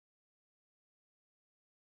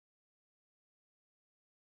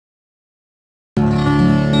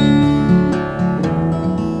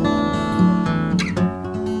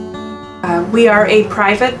We are a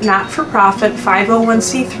private, not-for-profit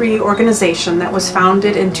 501c3 organization that was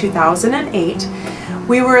founded in 2008.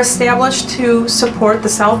 We were established to support the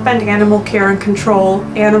South Bend Animal Care and Control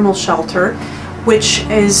Animal Shelter, which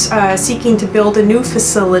is seeking to build a new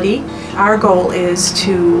facility. Our goal is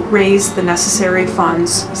to raise the necessary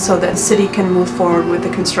funds so that the city can move forward with the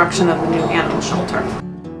construction of the new animal shelter.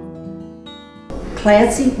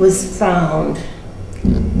 Clancy was found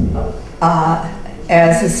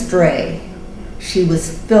as a stray. She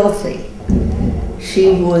was filthy. She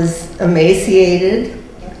was emaciated,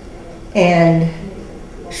 and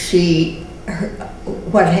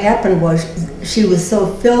what happened was she was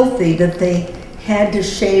so filthy that they had to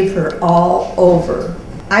shave her all over.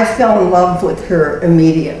 I fell in love with her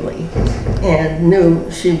immediately and knew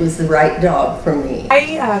she was the right dog for me.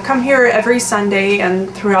 I come here every Sunday and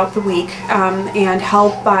throughout the week and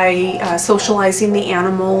help by socializing the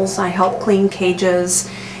animals. I help clean cages,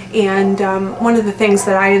 and one of the things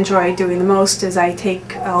that I enjoy doing the most is I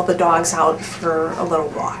take all the dogs out for a little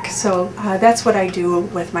walk. So that's what I do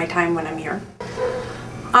with my time when I'm here.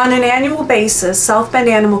 On an annual basis, South Bend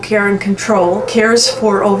Animal Care and Control cares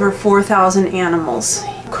for over 4,000 animals.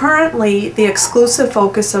 Currently, the exclusive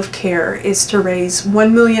focus of CARE is to raise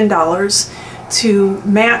 $1 million to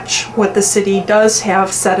match what the city does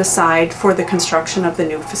have set aside for the construction of the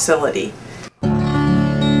new facility.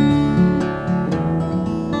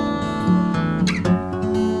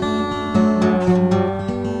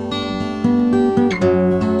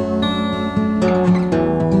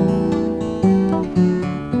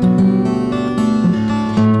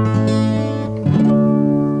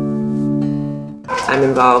 I'm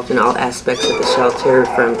involved in all aspects of the shelter,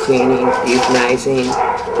 from cleaning,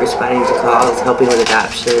 euthanizing, responding to calls, helping with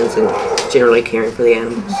adoptions, and generally caring for the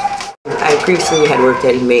animals. I previously had worked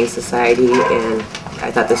at Humane Society, and I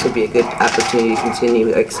thought this would be a good opportunity to continue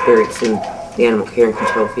experience in the animal care and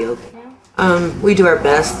control field. We do our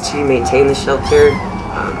best to maintain the shelter,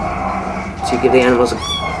 to give the animals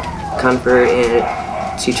comfort,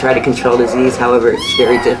 and to try to control disease. However, it's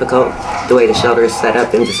very difficult the way the shelter is set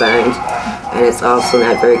up and designed. And it's also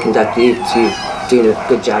not very conducive to doing a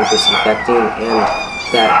good job disinfecting, and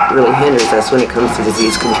that really hinders us when it comes to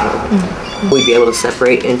disease control. We'd be able to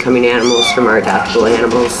separate incoming animals from our adoptable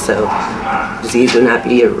animals, so disease would not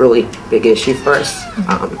be a really big issue for us.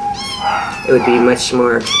 It would be much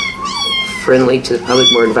more friendly to the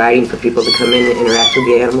public, more inviting for people to come in and interact with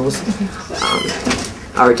the animals.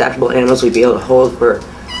 Our adoptable animals we'd be able to hold for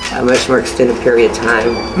a much more extended period of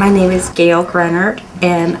time. My name is Gail Grennert,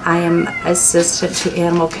 and I am assistant to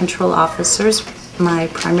animal control officers. My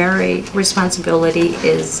primary responsibility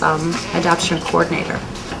is adoption coordinator.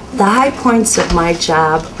 The high points of my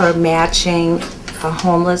job are matching a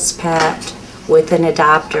homeless pet with an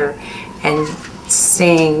adopter and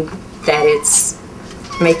seeing that it's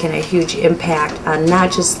making a huge impact on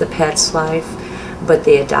not just the pet's life, but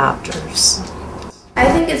the adopters. I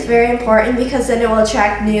think it's very important because then it will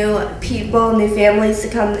attract new people, new families to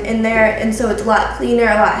come in there, and so it's a lot cleaner,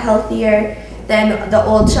 a lot healthier than the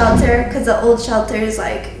old shelter, because the old shelter is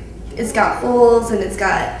it's got holes and it's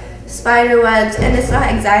got spider webs, and it's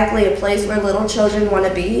not exactly a place where little children want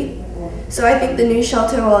to be. So I think the new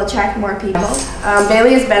shelter will attract more people.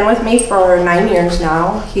 Bailey has been with me for 9 years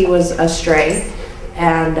now. He was a stray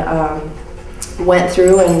and went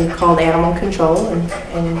through and called animal control,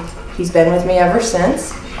 and he's been with me ever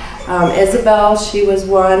since. Isabel, she was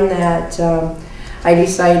one that I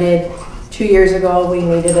decided 2 years ago we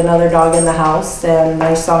needed another dog in the house, and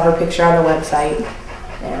I saw her picture on the website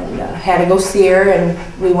and had to go see her, and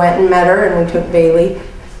we went and met her, and we took Bailey,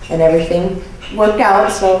 and everything worked out,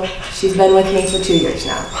 so she's been with me for 2 years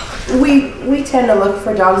now. We tend to look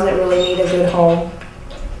for dogs that really need a good home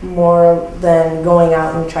more than going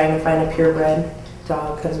out and trying to find a purebred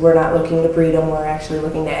dog, because we're not looking to breed them, we're actually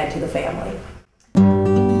looking to add to the family.